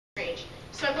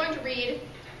So I'm going to read,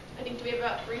 I think, do we have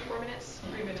about 3-4 minutes?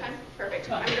 3 minutes. Time? Perfect.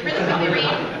 I'm going to really quickly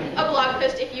read a blog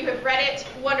post. If you have read it,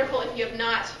 wonderful. If you have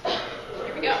not,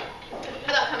 here we go.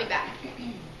 How about coming back?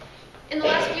 In the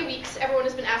last few weeks, everyone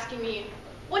has been asking me,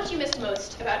 what do you miss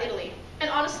most about Italy? And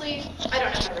honestly, I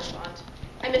don't know how to respond.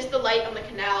 I miss the light on the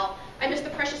canal. I miss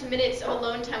the precious minutes of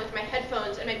alone time with my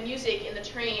headphones and my music in the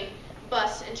train,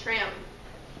 bus, and tram.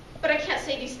 But I can't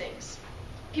say these things.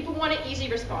 People want an easy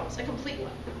response, a complete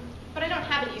one. But I don't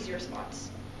have an easy response.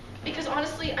 Because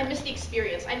honestly, I miss the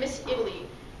experience. I miss Italy.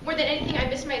 More than anything, I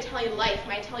miss my Italian life,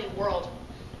 my Italian world.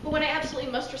 But when I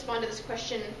absolutely must respond to this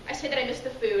question, I say that I miss the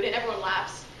food, and everyone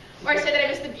laughs. Or I say that I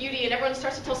miss the beauty, and everyone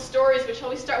starts to tell stories, which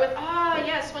always start with,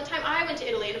 yes, one time I went to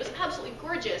Italy, and it was absolutely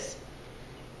gorgeous.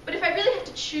 But if I really have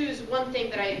to choose one thing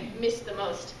that I miss the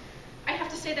most, I have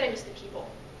to say that I miss the people.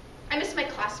 I miss my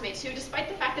classmates who, despite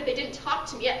the fact that they didn't talk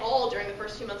to me at all during the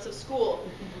first few months of school,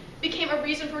 became a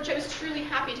reason for which I was truly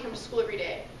happy to come to school every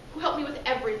day, who helped me with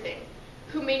everything,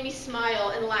 who made me smile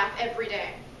and laugh every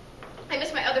day. I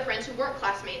miss my other friends who weren't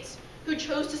classmates, who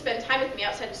chose to spend time with me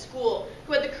outside of school,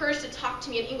 who had the courage to talk to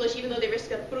me in English even though they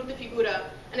risked a brutta figura,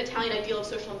 an Italian ideal of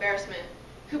social embarrassment,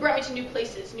 who brought me to new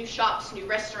places, new shops, new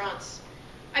restaurants.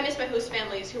 I miss my host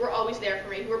families who were always there for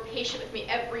me, who were patient with me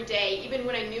every day, even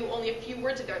when I knew only a few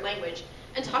words of their language,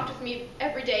 and talked with me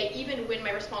every day, even when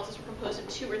my responses were composed of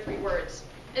 2 or 3 words.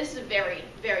 And this is a very,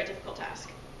 very difficult task.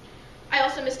 I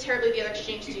also miss terribly the other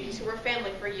exchange students who were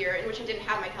family for a year in which I didn't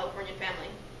have my Californian family.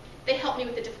 They helped me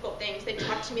with the difficult things. They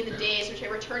talked to me in the days in which I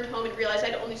returned home and realized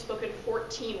I'd only spoken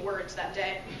 14 words that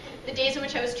day. The days in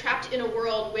which I was trapped in a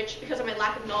world which, because of my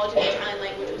lack of knowledge of the Italian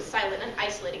language, was silent and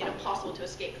isolating and impossible to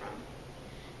escape from.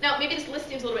 Now, maybe this list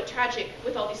seems a little bit tragic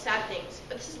with all these sad things,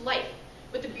 but this is life.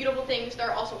 With the beautiful things, there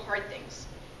are also hard things.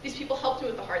 These people helped me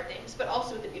with the hard things, but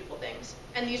also with the beautiful things.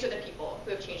 And these are the people who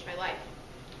have changed my life.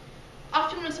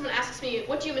 Often when someone asks me,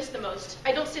 what do you miss the most?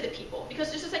 I don't say the people,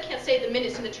 because just as I can't say the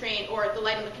minutes in the train or the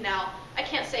light on the canal, I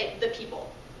can't say the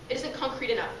people. It isn't concrete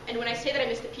enough. And when I say that I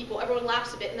miss the people, everyone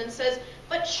laughs a bit and then says,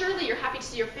 but surely you're happy to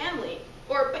see your family.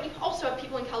 Or, but you also have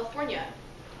people in California.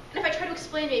 And if I try to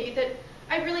explain maybe that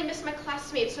I really miss my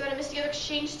classmates or that I miss the other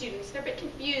exchange students, they're a bit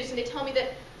confused and they tell me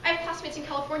that I have classmates in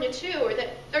California too, or that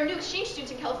there are new exchange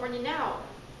students in California now.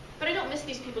 But I don't miss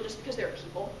these people just because they're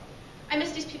people. I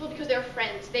miss these people because they're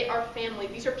friends, they are family,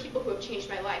 these are people who have changed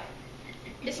my life.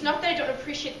 It's not that I don't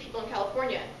appreciate the people in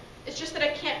California, it's just that I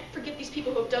can't forget these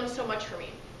people who have done so much for me,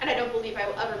 and I don't believe I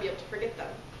will ever be able to forget them.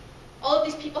 All of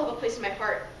these people have a place in my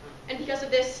heart, and because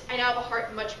of this, I now have a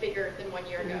heart much bigger than 1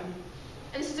 year ago.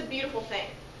 And this is a beautiful thing.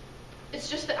 It's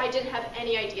just that I didn't have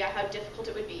any idea how difficult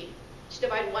it would be to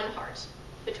divide one heart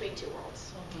between 2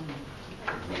 worlds.